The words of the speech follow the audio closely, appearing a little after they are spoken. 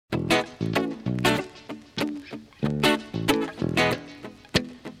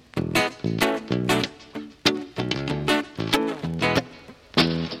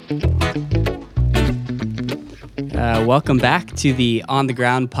Welcome back to the On the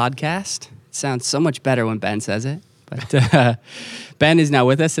Ground podcast. It sounds so much better when Ben says it. But Ben is not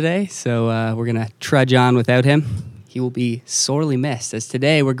with us today, so we're going to trudge on without him. He will be sorely missed, as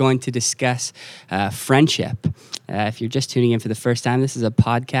today we're going to discuss friendship. If you're just tuning in for the first time, this is a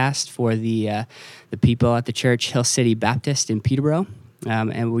podcast for the people at the church Hill City Baptist in Peterborough.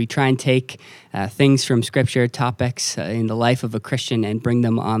 And we try and take things from Scripture, topics in the life of a Christian, and bring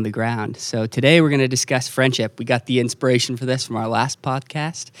them on the ground. So today we're going to discuss friendship. We got the inspiration for this from our last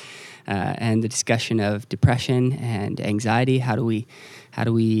podcast and the discussion of depression and anxiety. How do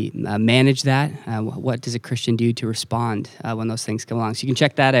we manage that? What does a Christian do to respond when those things come along? So you can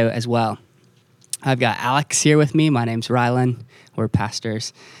check that out as well. I've got Alex here with me. My name's Rylan. We're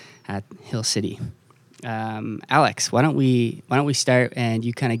pastors at Hill City. Alex, why don't we start and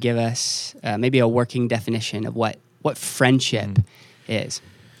you kind of give us maybe a working definition of what friendship is?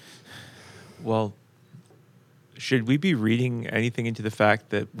 Well, should we be reading anything into the fact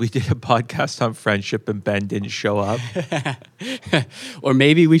that we did a podcast on friendship and Ben didn't show up? Or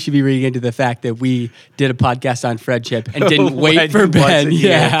maybe we should be reading into the fact that we did a podcast on friendship and didn't wait for Ben.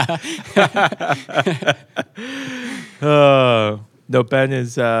 Yeah. No, Ben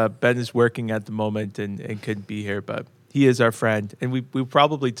is working at the moment and couldn't be here, but he is our friend, and we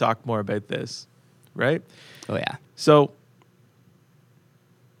probably talk more about this, right? Oh yeah. So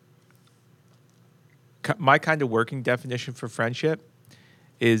my kind of working definition for friendship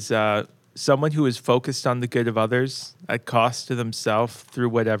is someone who is focused on the good of others at cost to themselves through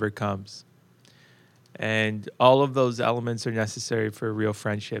whatever comes. And all of those elements are necessary for a real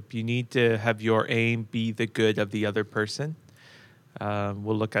friendship. You need to have your aim be the good of the other person.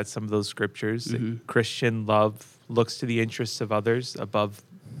 We'll look at some of those scriptures. Mm-hmm. Christian love looks to the interests of others above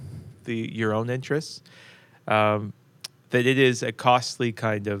your own interests. That it is a costly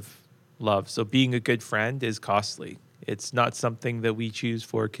kind of love. So being a good friend is costly. It's not something that we choose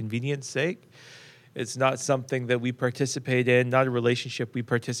for convenience sake. It's not something that we participate in, not a relationship we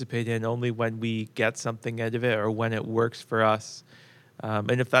participate in only when we get something out of it or when it works for us.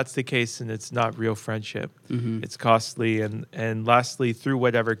 And if that's the case, then it's not real friendship. Mm-hmm. It's costly. And lastly, through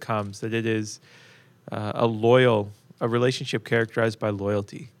whatever comes, that it is a relationship characterized by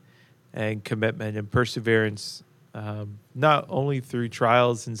loyalty and commitment and perseverance, not only through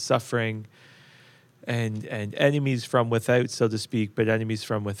trials and suffering and enemies from without, so to speak, but enemies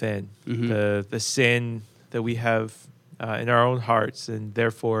from within. Mm-hmm. The sin that we have in our own hearts and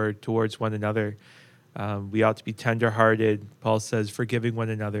therefore towards one another. We ought to be tenderhearted. Paul says, forgiving one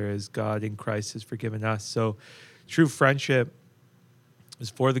another as God in Christ has forgiven us. So true friendship is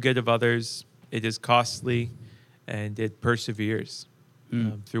for the good of others. It is costly, and it perseveres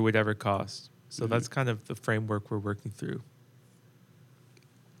through whatever cost. So that's kind of the framework we're working through.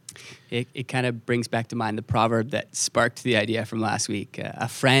 It kind of brings back to mind the proverb that sparked the idea from last week. A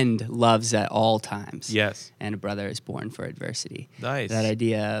friend loves at all times. Yes. And a brother is born for adversity. Nice. That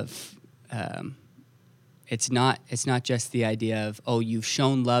idea of... It's not just the idea of, oh, you've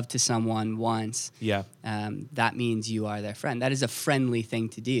shown love to someone once. Yeah. That means you are their friend. That is a friendly thing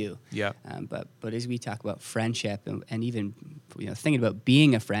to do. Yeah. But as we talk about friendship and even thinking about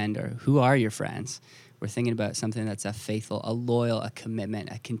being a friend or who are your friends, we're thinking about something that's a faithful, a loyal, a commitment,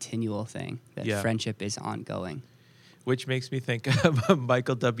 a continual thing. That friendship is ongoing. Which makes me think of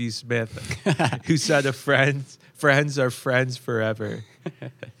Michael W. Smith, who said, friends are friends forever.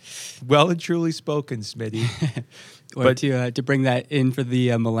 Well and truly spoken, Smitty. Or to bring that in for the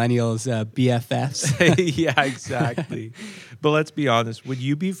millennials, BFFs. Yeah, exactly. But let's be honest. Would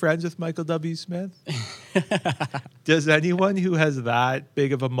you be friends with Michael W. Smith? Does anyone who has that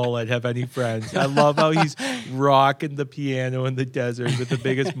big of a mullet have any friends? I love how he's rocking the piano in the desert with the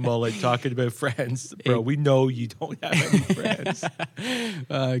biggest mullet talking about friends. Bro, we know you don't have any friends.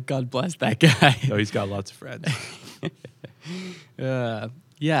 God bless that guy. No, he's got lots of friends.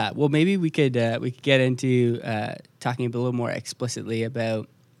 Yeah, well, maybe we could get into talking a little more explicitly about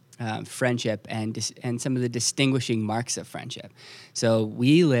friendship and some of the distinguishing marks of friendship. So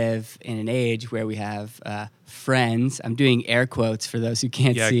we live in an age where we have friends. I'm doing air quotes for those who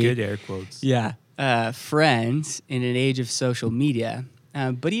can't see. Yeah, good air quotes. Yeah, friends in an age of social media.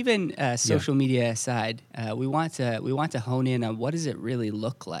 But even social media aside, we want to hone in on what does it really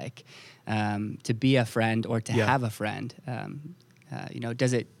look like to be a friend or to have a friend.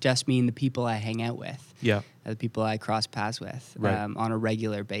 Does it just mean the people I hang out with? Yeah. The people I cross paths with on a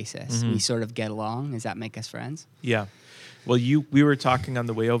regular basis? Mm-hmm. We sort of get along. Does that make us friends? Yeah. Well, we were talking on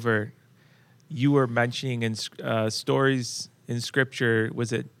the way over. You were mentioning in stories in Scripture,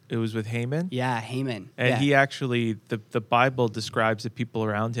 it was with Haman? Yeah, Haman. And he actually, the Bible describes the people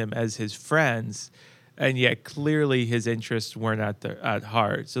around him as his friends, and yet clearly his interests weren't at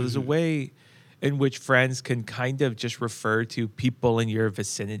heart. So there's a way in which friends can kind of just refer to people in your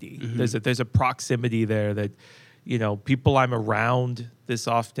vicinity. There's a proximity there that, people I'm around this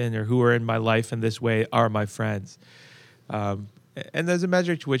often or who are in my life in this way are my friends. And there's a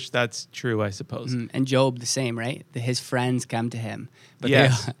measure to which that's true, I suppose. And Job the same, right? His friends come to him, but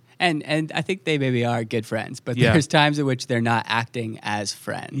Yes. and I think they maybe are good friends, but there's times in which they're not acting as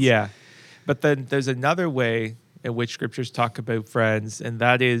friends. Yeah. But then there's another way in which scriptures talk about friends, and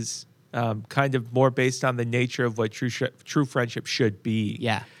that is kind of more based on the nature of what true friendship should be.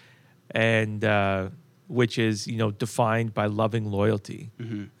 Yeah. And which is, defined by loving loyalty,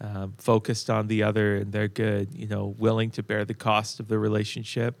 focused on the other and their good, willing to bear the cost of the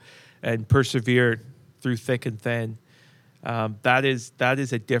relationship and persevere through thick and thin. That is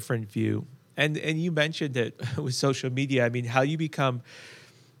a different view. And you mentioned it with social media. I mean, how you become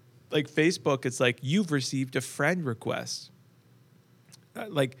like Facebook, it's like you've received a friend request.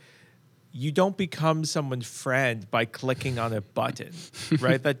 Like you don't become someone's friend by clicking on a button,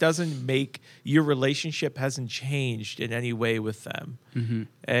 right? That doesn't make your relationship hasn't changed in any way with them.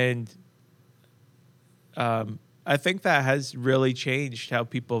 And I think that has really changed how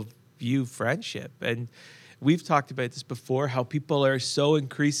people view friendship. And we've talked about this before, how people are so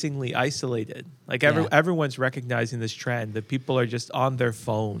increasingly isolated. Like everyone's recognizing this trend that people are just on their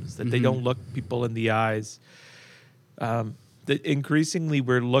phones, that they don't look people in the eyes. That increasingly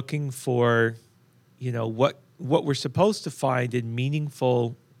we're looking for, what we're supposed to find in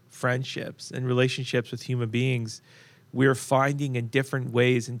meaningful friendships and relationships with human beings, we're finding in different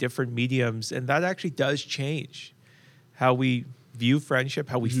ways, in different mediums. And that actually does change how we view friendship,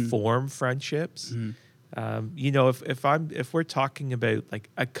 how we form friendships. If we're talking about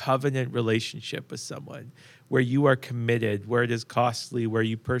like a covenant relationship with someone where you are committed, where it is costly, where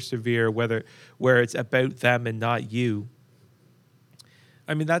you persevere, where it's about them and not you,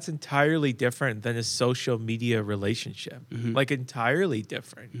 I mean, that's entirely different than a social media relationship, like entirely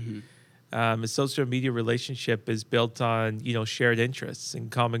different. A social media relationship is built on, shared interests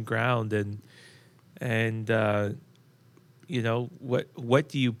and common ground and what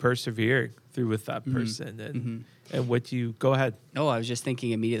do you persevere through with that person and what do you go ahead. Oh, I was just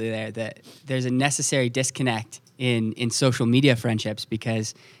thinking immediately there that there's a necessary disconnect in social media friendships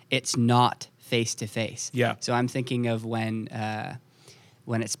because it's not face to face. Yeah. So I'm thinking of when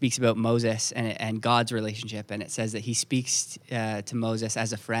it speaks about Moses and God's relationship, and it says that he speaks to Moses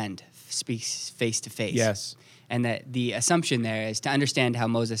as a friend, speaks face to face. Yes. And that the assumption there is to understand how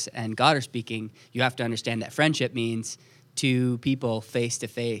Moses and God are speaking, you have to understand that friendship means two people face to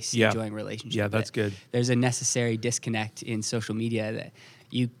face enjoying relationship. Yeah, that's good. There's a necessary disconnect in social media that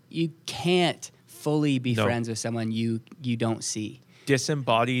you can't fully be friends with someone you don't see.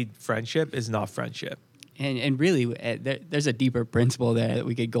 Disembodied friendship is not friendship. And really, there's a deeper principle there that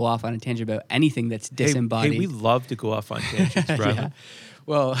we could go off on a tangent about anything that's disembodied. Hey, we love to go off on tangents, Rylan. Yeah.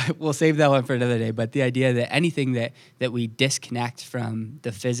 Well, we'll save that one for another day. But the idea that anything that we disconnect from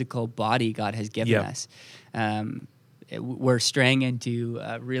the physical body God has given us, we're straying into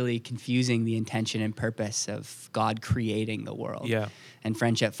really confusing the intention and purpose of God creating the world. Yeah. And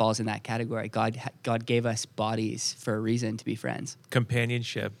friendship falls in that category. God gave us bodies for a reason to be friends.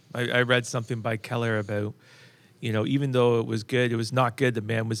 Companionship. I read something by Keller about, even though it was good, it was not good the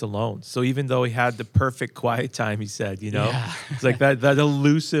man was alone. So even though he had the perfect quiet time, he said, it's like that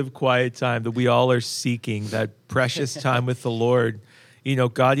elusive quiet time that we all are seeking, that precious time with the Lord.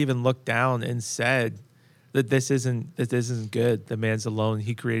 God even looked down and said that this isn't good. The man's alone.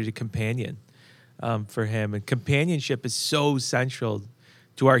 He created a companion for him. And companionship is so central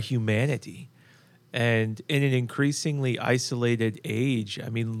to our humanity. And in an increasingly isolated age, I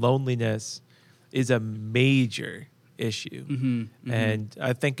mean, loneliness is a major issue. And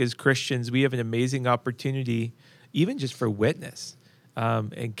I think as Christians, we have an amazing opportunity, even just for witness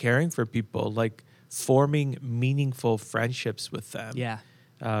and caring for people, like forming meaningful friendships with them. Yeah.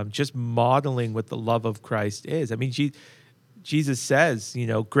 Just modeling what the love of Christ is. I mean, Jesus says,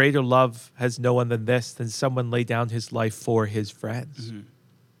 greater love has no one than this, than someone lay down his life for his friends.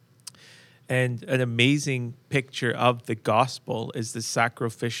 And an amazing picture of the gospel is the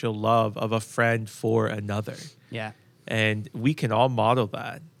sacrificial love of a friend for another. Yeah. And we can all model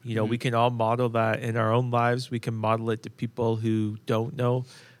that. We can all model that in our own lives. We can model it to people who don't know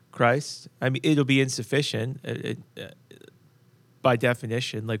Christ. I mean, it'll be insufficient. By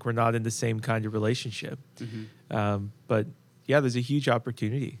definition, like we're not in the same kind of relationship. But yeah, there's a huge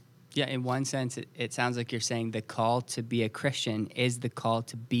opportunity. Yeah, in one sense, it sounds like you're saying the call to be a Christian is the call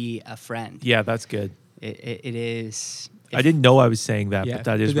to be a friend. Yeah, that's good. It is I didn't know I was saying that, Yeah, but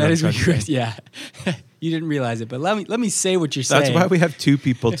that is but what I'm trying to say. yeah. You didn't realize it, but let me say what you're That's saying. why we have two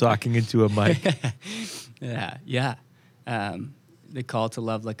people talking into a mic. Yeah. The call to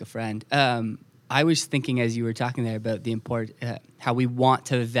love like a friend. I was thinking as you were talking there about the how we want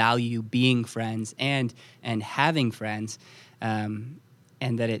to value being friends and having friends, and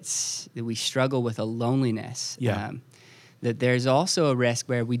that we struggle with a loneliness. Yeah. That there's also a risk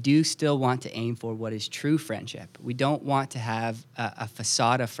where we do still want to aim for what is true friendship. We don't want to have a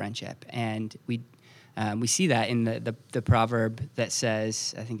facade of friendship, and we see that in the proverb that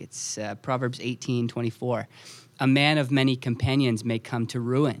says, I think it's Proverbs 18:24, a man of many companions may come to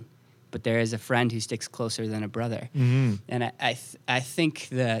ruin, but there is a friend who sticks closer than a brother. Mm-hmm. And I think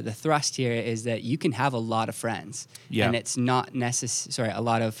the thrust here is that you can have a lot of friends, and it's not necessary. A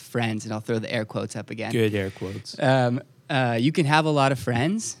lot of friends, and I'll throw the air quotes up again. Good air quotes. You can have a lot of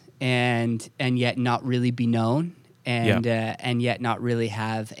friends and yet not really be known, and yet not really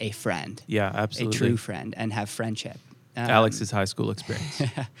have a friend. Yeah, absolutely. A true friend, and have friendship. Alex's high school experience.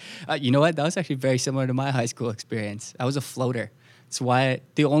 You know what? That was actually very similar to my high school experience. I was a floater. That's why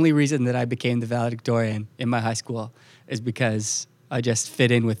the only reason that I became the valedictorian in my high school is because I just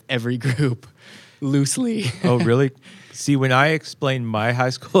fit in with every group loosely. Oh, really? See, when I explained my high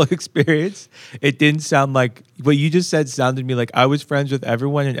school experience, it didn't sound like what you just said. Sounded to me like I was friends with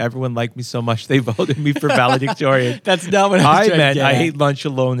everyone and everyone liked me so much they voted me for valedictorian. That's not what I was trying meant. to get I at. ate lunch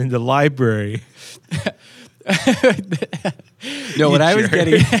alone in the library. No, what I was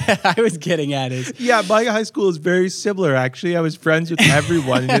jerk. getting at is Yeah, my high school is very similar. Actually, I was friends with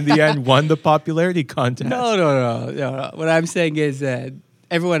everyone, and in the end, won the popularity contest. no. What I'm saying is that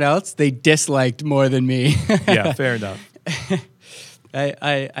everyone else they disliked more than me. Yeah, fair enough.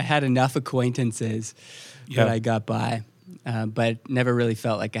 I had enough acquaintances that I got by, but never really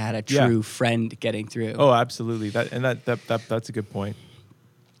felt like I had a true friend getting through. Oh, absolutely. That's a good point.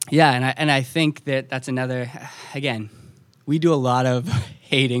 Yeah, and I think that's another. Again, we do a lot of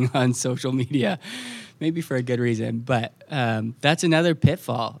hating on social media, maybe for a good reason, but that's another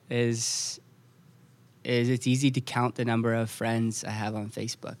pitfall. Is it's easy to count the number of friends I have on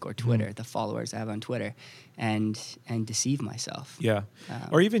Facebook or Twitter, the followers I have on Twitter, and deceive myself. Yeah,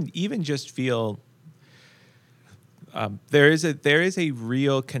 or even just feel there is a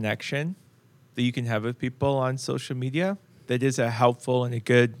real connection that you can have with people on social media that is a helpful and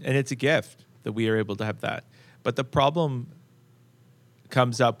it's a gift that we are able to have that. But the problem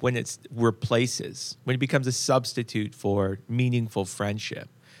comes up when it becomes a substitute for meaningful friendship.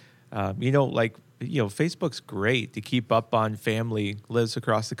 Facebook's great to keep up on family lives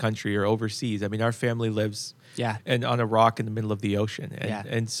across the country or overseas. I mean, our family lives on a rock in the middle of the ocean.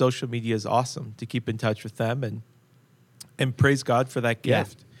 And social media is awesome to keep in touch with them and praise God for that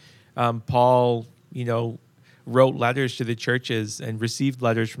gift. Paul, wrote letters to the churches and received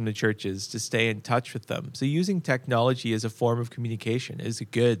letters from the churches to stay in touch with them. So using technology as a form of communication is a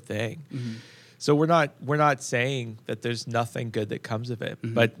good thing. Mm-hmm. So we're not saying that there's nothing good that comes of it,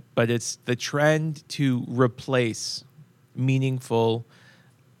 but it's the trend to replace meaningful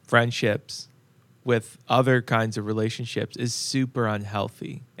friendships with other kinds of relationships is super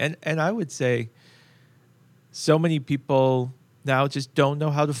unhealthy. And I would say so many people now just don't know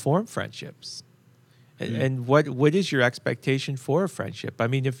how to form friendships. And what is your expectation for a friendship? I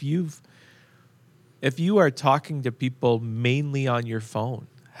mean, if you are talking to people mainly on your phone,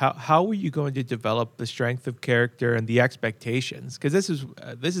 how are you going to develop the strength of character and the expectations? Because this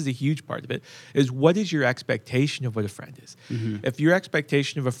is a huge part of it. Is what is your expectation of what a friend is? Mm-hmm. If your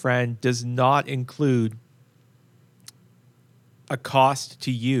expectation of a friend does not include a cost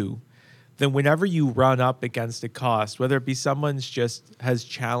to you, then whenever you run up against a cost, whether it be someone's just has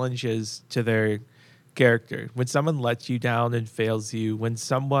challenges to their character, when someone lets you down and fails you, when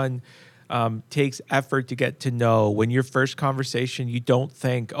someone takes effort to get to know, when your first conversation you don't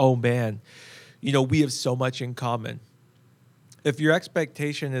think, oh man, we have so much in common. If your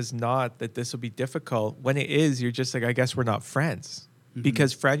expectation is not that this will be difficult, when it is, you're just like, I guess we're not friends. Mm-hmm.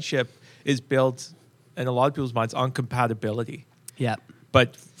 Because friendship is built in a lot of people's minds on compatibility. Yeah.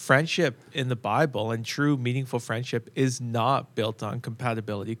 But friendship in the Bible and true meaningful friendship is not built on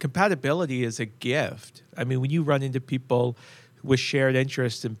compatibility. Compatibility is a gift. I mean, when you run into people with shared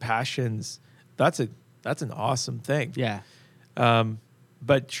interests and passions, that's an awesome thing. Yeah.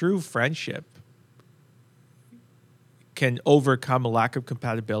 But true friendship can overcome a lack of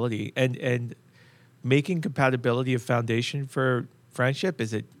compatibility, and making compatibility a foundation for friendship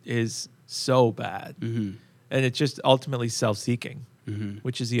is so bad. Mm-hmm. And it's just ultimately self-seeking. Mm-hmm.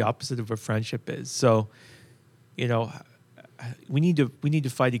 Which is the opposite of what friendship is. So, we need to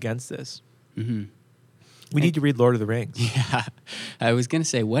fight against this. Mm-hmm. We need to read Lord of the Rings. Yeah. I was going to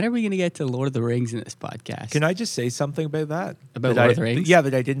say, when are we going to get to Lord of the Rings in this podcast? Can I just say something about that? About that Lord of the Rings? Yeah,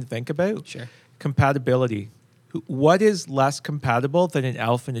 that I didn't think about. Sure. Compatibility. What is less compatible than an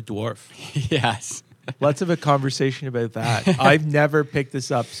elf and a dwarf? Yes. Let's have a conversation about that. I've never picked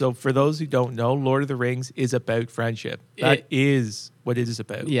this up. So for those who don't know, Lord of the Rings is about friendship. That is what it is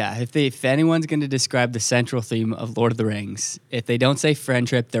about. Yeah, if anyone's going to describe the central theme of Lord of the Rings, if they don't say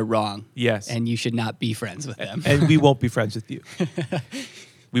friendship, they're wrong. Yes. And you should not be friends with them. And we won't be friends with you.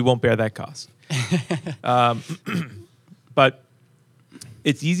 We won't bear that cost. But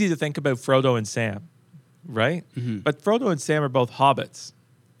it's easy to think about Frodo and Sam, right? Mm-hmm. But Frodo and Sam are both hobbits.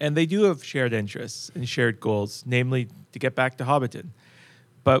 And they do have shared interests and shared goals, namely to get back to Hobbiton.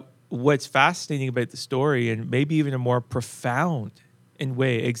 But what's fascinating about the story, and maybe even a more profound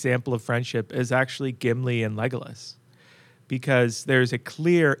example of friendship, is actually Gimli and Legolas. Because there's a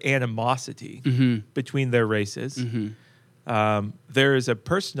clear animosity between their races. Mm-hmm. There is a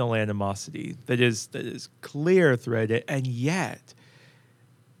personal animosity that is clear threaded, and yet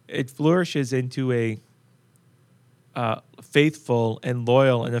it flourishes into a faithful and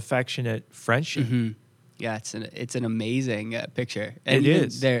loyal and affectionate friendship. Mm-hmm. Yeah, it's an amazing picture. And it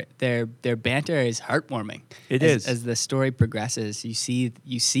is. Their banter is heartwarming. It is. As the story progresses, you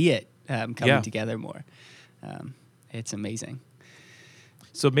see it coming together more. It's amazing.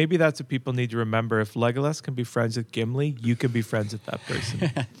 So maybe that's what people need to remember. If Legolas can be friends with Gimli, you can be friends with that person.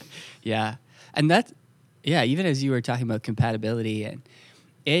 Yeah, and even as you were talking about compatibility, and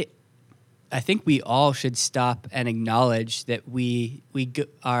I think we all should stop and acknowledge that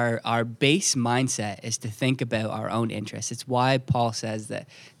our base mindset is to think about our own interests. It's why Paul says that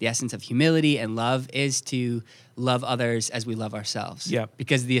the essence of humility and love is to love others as we love ourselves. Yeah.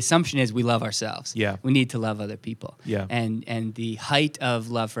 Because the assumption is we love ourselves. Yeah. We need to love other people. Yeah. And the height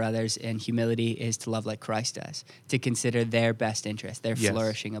of love for others and humility is to love like Christ does, to consider their best interest, their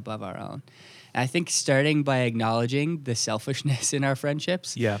flourishing above our own. And I think starting by acknowledging the selfishness in our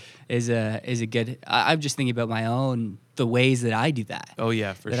friendships is a good. I'm just thinking about my own, the ways that I do that. Oh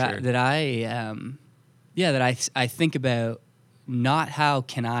yeah, for sure. I think about not how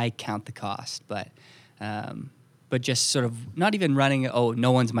can I count the cost, but just sort of not even running. Oh,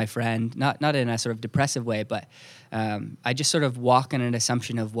 no one's my friend. Not in a sort of depressive way, but I just sort of walk on an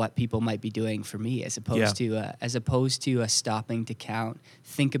assumption of what people might be doing for me, as opposed to stopping to count.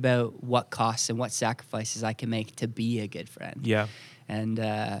 Think about what costs and what sacrifices I can make to be a good friend. Yeah, and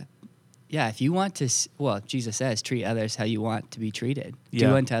if you want to, Jesus says, treat others how you want to be treated. Yeah.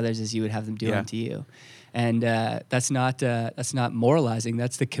 Do unto others as you would have them do unto you. And that's not moralizing.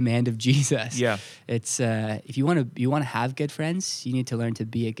 That's the command of Jesus. Yeah, it's if you want to have good friends, you need to learn to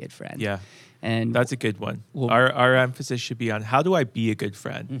be a good friend. Yeah, and that's a good one. Our emphasis should be on how do I be a good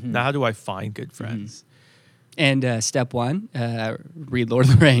friend, not how do I find good friends. And step one, read Lord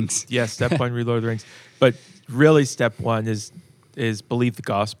of the Rings. Yeah, step one, read Lord of the Rings. But really, step one is believe the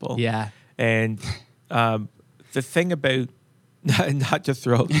gospel. Yeah, and the thing about not to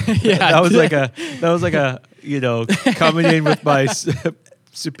throw. That was like a coming in with my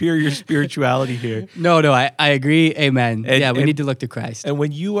superior spirituality here. No, I agree. Amen. We need to look to Christ. And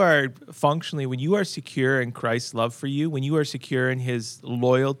when you are secure in Christ's love for you, when you are secure in his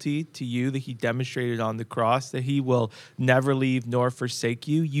loyalty to you that he demonstrated on the cross, that he will never leave nor forsake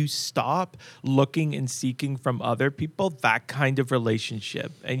you, you stop looking and seeking from other people that kind of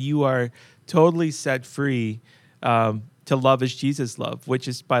relationship. And you are totally set free to love as Jesus loved, which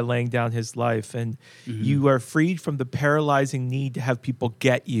is by laying down his life. And you are freed from the paralyzing need to have people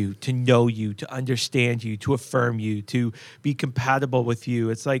get you, to know you, to understand you, to affirm you, to be compatible with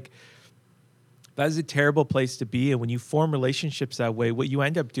you. It's like, that is a terrible place to be. And when you form relationships that way, what you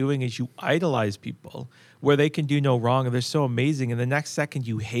end up doing is you idolize people where they can do no wrong and they're so amazing. And the next second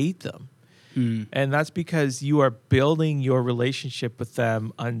you hate them. And that's because you are building your relationship with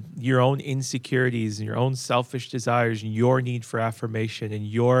them on your own insecurities and your own selfish desires and your need for affirmation and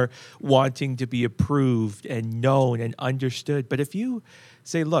your wanting to be approved and known and understood. But if you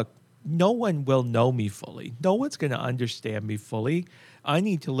say, look, no one will know me fully. No one's going to understand me fully. I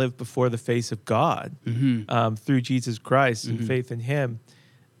need to live before the face of God through Jesus Christ and faith in him.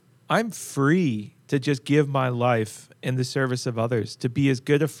 I'm free to just give my life in the service of others, to be as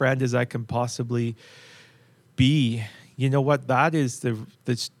good a friend as I can possibly be. You know what? That is the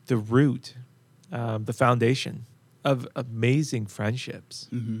root, the foundation of amazing friendships.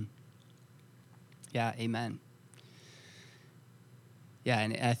 Yeah, amen. Yeah,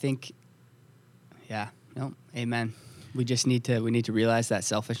 and I think, amen. We just need to realize that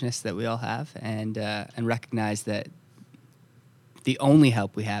selfishness that we all have, and recognize that the only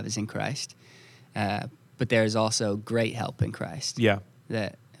help we have is in Christ. but there's also great help in Christ. Yeah.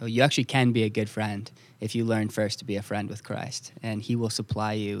 That you actually can be a good friend if you learn first to be a friend with Christ, and he will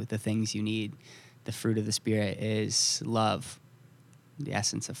supply you the things you need. The fruit of the Spirit is love, the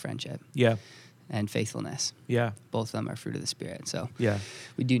essence of friendship, Yeah. and faithfulness. Yeah. Both of them are fruit of the Spirit. So Yeah.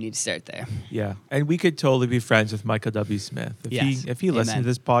 we do need to start there. Yeah. And we could totally be friends with Michael W. Smith. If he listens to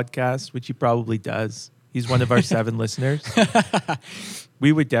this podcast, which he probably does, he's one of our 7 listeners.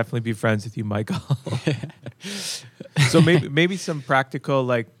 We would definitely be friends with you, Michael. So maybe some practical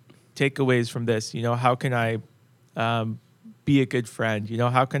takeaways from this. How can I be a good friend?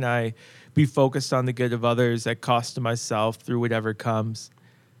 How can I be focused on the good of others at cost to myself through whatever comes?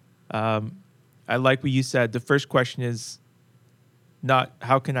 I like what you said. The first question is not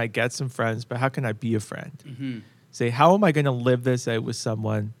how can I get some friends, but how can I be a friend? Mm-hmm. Say, how am I going to live this out with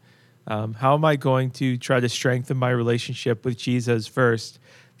someone? How am I going to try to strengthen my relationship with Jesus first,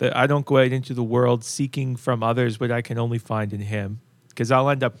 that I don't go out into the world seeking from others what I can only find in him, because I'll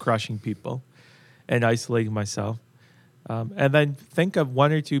end up crushing people and isolating myself. And then think of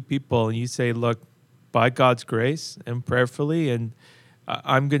 1 or 2 people and you say, look, by God's grace and prayerfully, and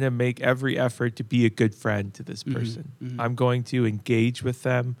I'm going to make every effort to be a good friend to this person. Mm-hmm. I'm going to engage with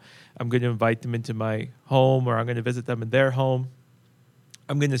them. I'm going to invite them into my home, or I'm going to visit them in their home.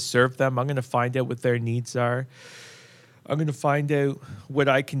 I'm going to serve them. I'm going to find out what their needs are. I'm going to find out what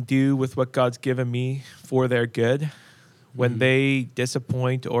I can do with what God's given me for their good. When they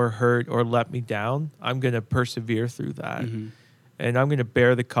disappoint or hurt or let me down, I'm going to persevere through that. Mm-hmm. And I'm going to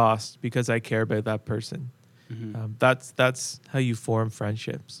bear the cost because I care about that person. Mm-hmm. That's how you form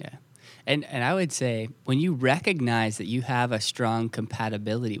friendships. Yeah. And I would say when you recognize that you have a strong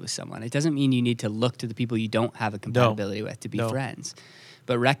compatibility with someone, it doesn't mean you need to look to the people you don't have a compatibility with to be friends.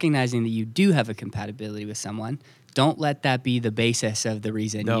 But recognizing that you do have a compatibility with someone, don't let that be the basis of the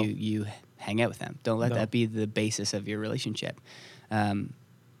reason you hang out with them. Don't let that be the basis of your relationship.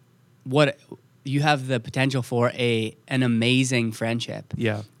 What you have the potential for an amazing friendship.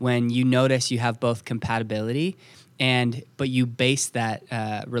 Yeah. When you notice you have both compatibility but you base that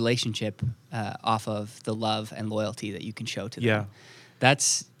relationship off of the love and loyalty that you can show to them. Yeah.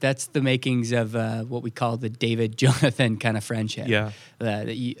 That's the makings of what we call the David Jonathan kind of friendship. Yeah.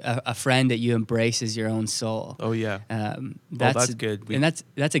 A friend that you embrace as your own soul. Oh yeah. That's good. And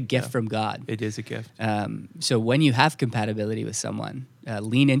that's a gift from God. It is a gift. So when you have compatibility with someone,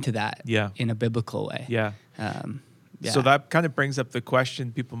 lean into that in a biblical way. Yeah. So that kind of brings up the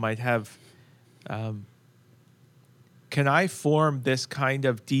question people might have. Can I form this kind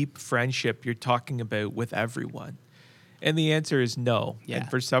of deep friendship you're talking about with everyone? And the answer is no. Yeah. And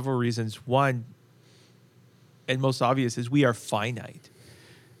for several reasons. One, and most obvious, is we are finite.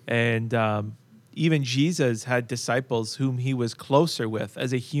 And even Jesus had disciples whom he was closer with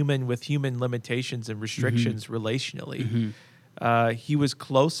as a human with human limitations and restrictions relationally. He was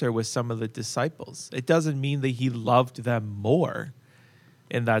closer with some of the disciples. It doesn't mean that he loved them more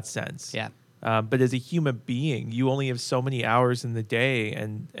in that sense. Yeah. But as a human being, you only have so many hours in the day,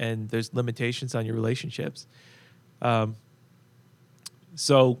 and there's limitations on your relationships.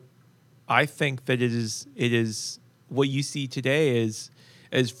 So I think that it is what you see today is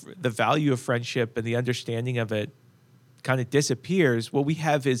the value of friendship and the understanding of it kind of disappears. What we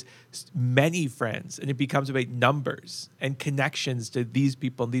have is many friends, and it becomes about numbers and connections to these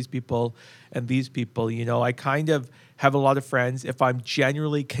people and these people and these people. I kind of have a lot of friends if I'm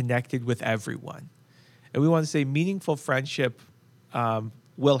genuinely connected with everyone. And we want to say meaningful friendship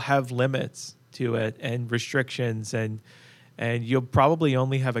will have limits to it and restrictions, and you'll probably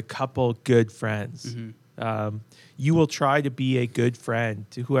only have a couple good friends. You will try to be a good friend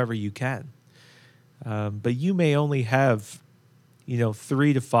to whoever you can, but you may only have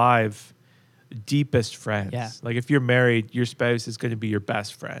 3 to 5 deepest friends. Yeah. Like if you're married, your spouse is going to be your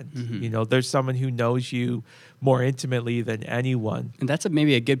best friend. There's someone who knows you more intimately than anyone. And that's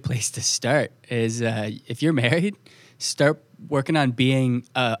maybe a good place to start is if you're married, start working on being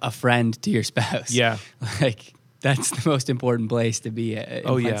a friend to your spouse. Yeah. That's the most important place to be in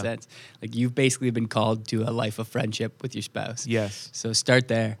one sense. You've basically been called to a life of friendship with your spouse. Yes. So start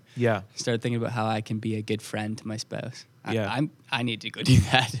there. Yeah. Start thinking about how I can be a good friend to my spouse. Yeah. I need to go do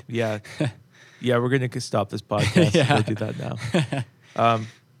that. Yeah. Yeah, we're going to stop this podcast and go do that now.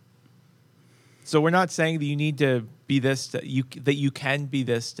 So we're not saying that you need to be this, that you can be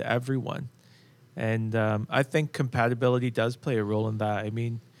this to everyone. And I think compatibility does play a role in that. I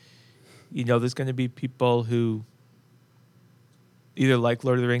mean, there's going to be people who either like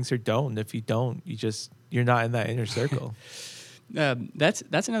Lord of the Rings or don't. If you don't, you're not in that inner circle. That's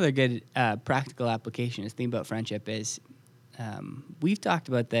another good practical application. The thing about friendship is we've talked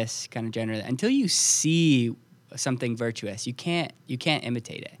about this kind of generally. Until you see something virtuous, you can't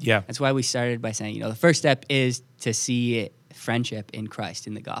imitate it. Yeah. That's why we started by saying, the first step is to see friendship in Christ,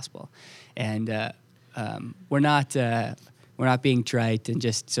 in the gospel. And we're not being trite and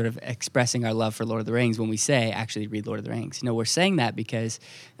just sort of expressing our love for Lord of the Rings when we say, actually read Lord of the Rings. No, we're saying that because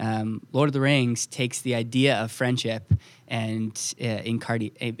Lord of the Rings takes the idea of friendship and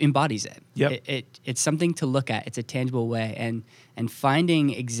embodies it. Yep. It's something to look at. It's a tangible way. And finding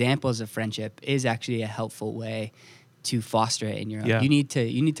examples of friendship is actually a helpful way to foster it in your own. Yeah. You need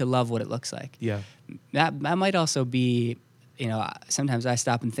to love what it looks like. Yeah. That might also be, sometimes I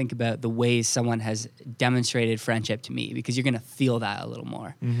stop and think about the ways someone has demonstrated friendship to me, because you're going to feel that a little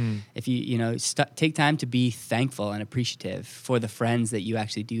more. Mm-hmm. If you take time to be thankful and appreciative for the friends that you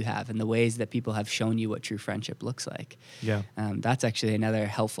actually do have and the ways that people have shown you what true friendship looks like. Yeah. That's actually another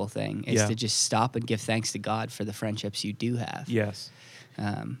helpful thing, is Yeah. to just stop and give thanks to God for the friendships you do have. Yes.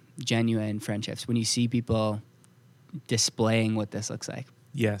 Genuine friendships. When you see people displaying what this looks like.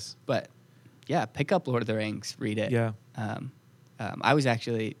 Yes. But yeah, pick up Lord of the Rings, read it. Yeah. I was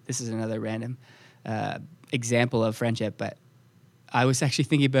actually, this is another random example of friendship, but I was actually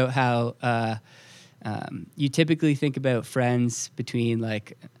thinking about how you typically think about friends between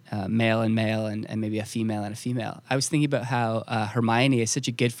like male and male and maybe a female and a female. I was thinking about how Hermione is such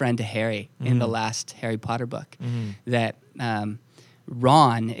a good friend to Harry in the last Harry Potter book, that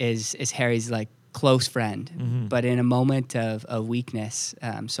Ron is Harry's like close friend, but in a moment of weakness,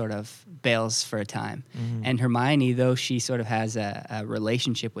 sort of bails for a time. And Hermione, though she sort of has a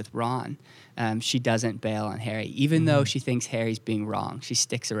relationship with Ron, she doesn't bail on Harry. Even though she thinks Harry's being wrong, she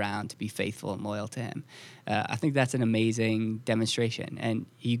sticks around to be faithful and loyal to him. I think that's an amazing demonstration. And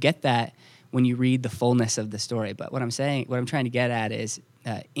you get that when you read the fullness of the story. But what I'm trying to get at is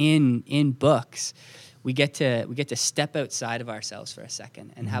in books, we get to step outside of ourselves for a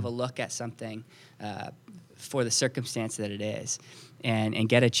second and have a look at something for the circumstance that it is, and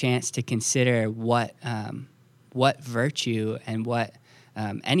get a chance to consider what virtue and what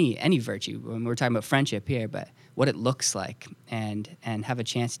any virtue, when we're talking about friendship here, but what it looks like, and have a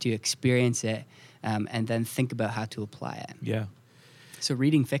chance to experience it, and then think about how to apply it. Yeah. So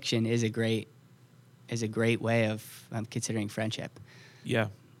reading fiction is a great way of considering friendship. Yeah.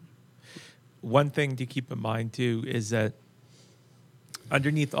 One thing to keep in mind too is that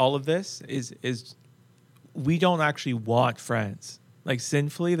underneath all of this is we don't actually want friends. Like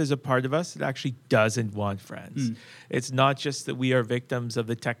sinfully, there's a part of us that actually doesn't want friends. It's not just that we are victims of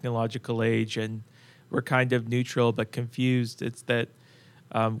the technological age and we're kind of neutral but confused. It's that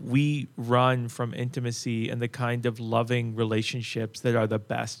we run from intimacy and the kind of loving relationships that are the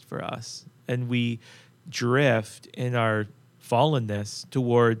best for us. And we drift in our fallenness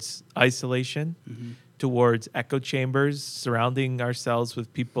towards isolation, towards echo chambers, surrounding ourselves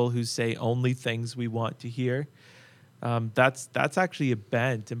with people who say only things we want to hear. That's actually a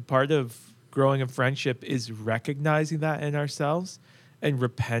bent. And part of growing in friendship is recognizing that in ourselves and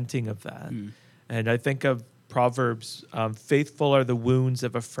repenting of that. And I think of Proverbs, faithful are the wounds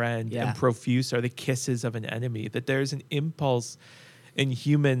of a friend, and profuse are the kisses of an enemy. That there's an impulse in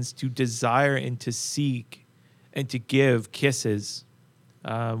humans to desire and to seek and to give kisses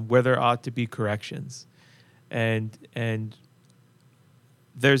where there ought to be corrections. And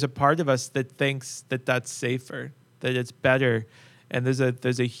there's a part of us that thinks that that's safer, that it's better. And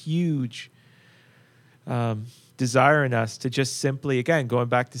there's a huge desire in us to just simply, again, going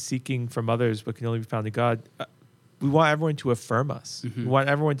back to seeking from others what can only be found in God, we want everyone to affirm us. We want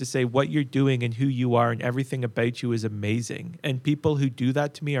everyone to say what you're doing and who you are and everything about you is amazing. And people who do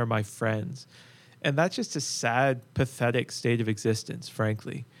that to me are my friends. And that's just a sad, pathetic state of existence,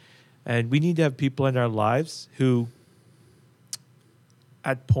 frankly. And we need to have people in our lives who,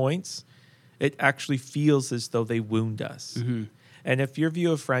 at points, it actually feels as though they wound us. And if your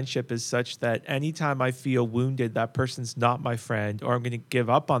view of friendship is such that anytime I feel wounded, that person's not my friend, or I'm going to give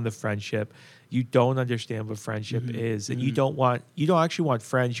up on the friendship, you don't understand what friendship is. And you don't actually want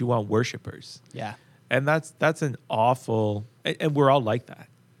friends, you want worshipers. Yeah. And that's an awful, and we're all like that.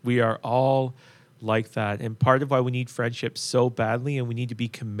 We are all like that. And part of why we need friendship so badly and we need to be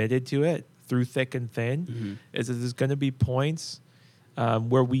committed to it through thick and thin is that there's going to be points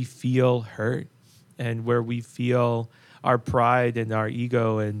where we feel hurt and where we feel our pride and our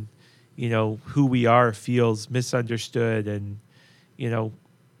ego and, who we are feels misunderstood. And,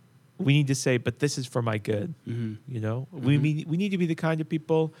 we need to say, but this is for my good. We need to be the kind of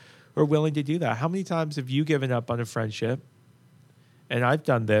people who are willing to do that. How many times have you given up on a friendship? And I've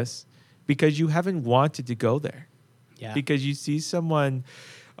done this. Because you haven't wanted to go there. Yeah. Because you see someone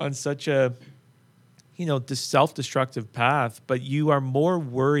on such a, the self-destructive path, but you are more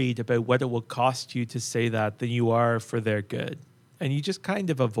worried about what it will cost you to say that than you are for their good. And you just kind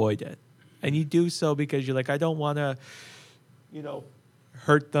of avoid it. And you do so because you're like, I don't want to,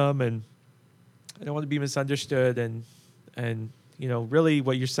 hurt them, and I don't want to be misunderstood. And really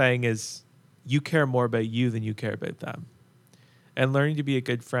what you're saying is you care more about you than you care about them. And learning to be a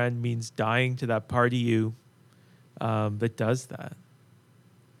good friend means dying to that part of you that does that.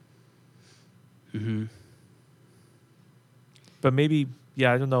 Mm-hmm. But maybe,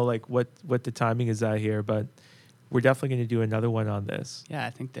 I don't know like what the timing is at here, but we're definitely going to do another one on this. Yeah, I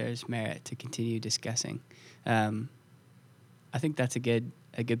think there's merit to continue discussing. I think that's a good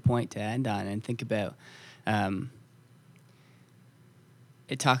point to end on and think about.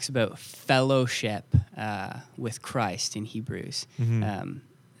 It talks about fellowship with Christ in Hebrews.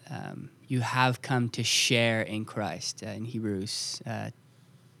 Mm-hmm. You have come to share in Christ in Hebrews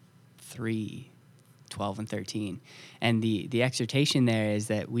 3, 12 and 13. And the exhortation there is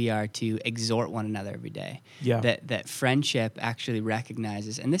that we are to exhort one another every day. Yeah. That friendship actually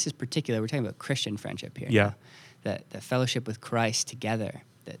recognizes, and this is particular, we're talking about Christian friendship here. Yeah. Now, that fellowship with Christ together,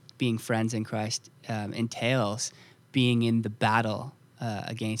 that being friends in Christ entails being in the battle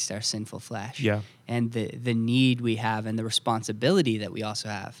against our sinful flesh. Yeah. And the need we have and the responsibility that we also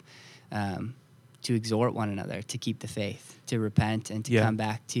have to exhort one another, to keep the faith, to repent, and to come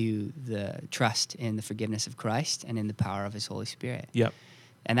back to the trust in the forgiveness of Christ and in the power of his Holy Spirit. Yep.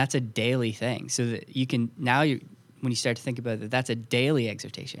 And that's a daily thing. So that you can, when you start to think about it, that's a daily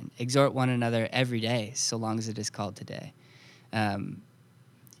exhortation. Exhort one another every day, so long as it is called today.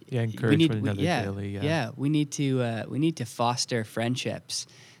 Encourage one another daily. Yeah, we need to foster friendships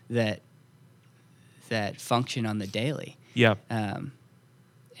that function on the daily. Yeah.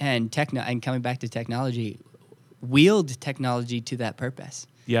 And coming back to technology, wield technology to that purpose.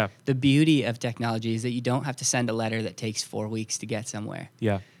 Yeah. The beauty of technology is that you don't have to send a letter that takes 4 weeks to get somewhere.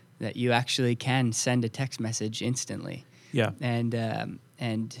 Yeah. That you actually can send a text message instantly. Yeah. And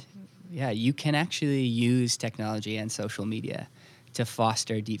you can actually use technology and social media to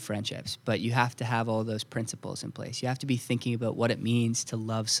foster deep friendships, but you have to have all those principles in place. You have to be thinking about what it means to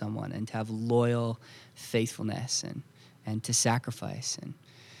love someone and to have loyal faithfulness and to sacrifice. And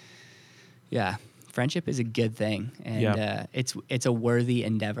friendship is a good thing, and it's a worthy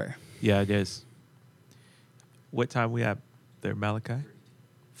endeavor. Yeah, it is. What time we at there, Malachi?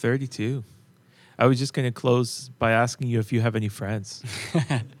 32. I was just going to close by asking you if you have any friends.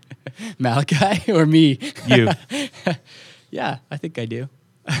 Malachi or me? You. Yeah, I think I do.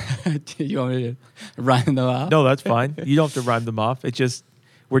 Do you want me to rhyme them off? No, that's fine. You don't have to rhyme them off. It's just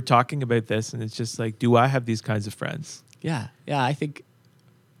we're talking about this, and it's just like, do I have these kinds of friends? Yeah, I think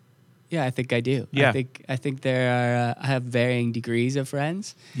I do. Yeah. I think there are I have varying degrees of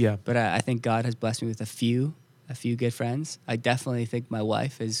friends. Yeah. But I think God has blessed me with a few good friends. I definitely think my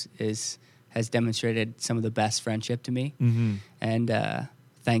wife has demonstrated some of the best friendship to me, and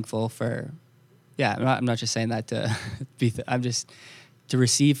thankful for. Yeah, I'm not just saying that to be. I'm just to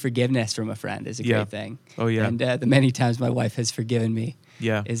receive forgiveness from a friend is a great thing. Oh yeah. And the many times my wife has forgiven me.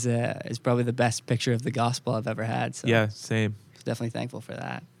 Yeah. Is probably the best picture of the gospel I've ever had. So yeah, same. Definitely thankful for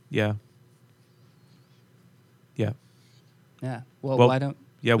that. Yeah. Yeah. Yeah. Well, why don't?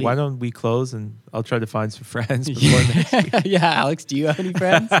 Yeah, why don't we close and I'll try to find some friends before next week. Yeah, Alex, do you have any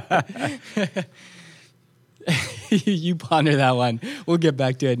friends? You ponder that one. We'll get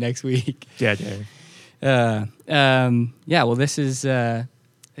back to it next week. Yeah, well, this is,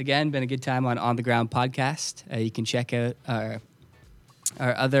 again, been a good time on The Ground podcast. You can check out our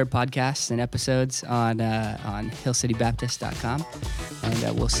other podcasts and episodes on hillcitybaptist.com. And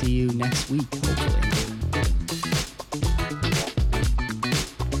we'll see you next week, hopefully.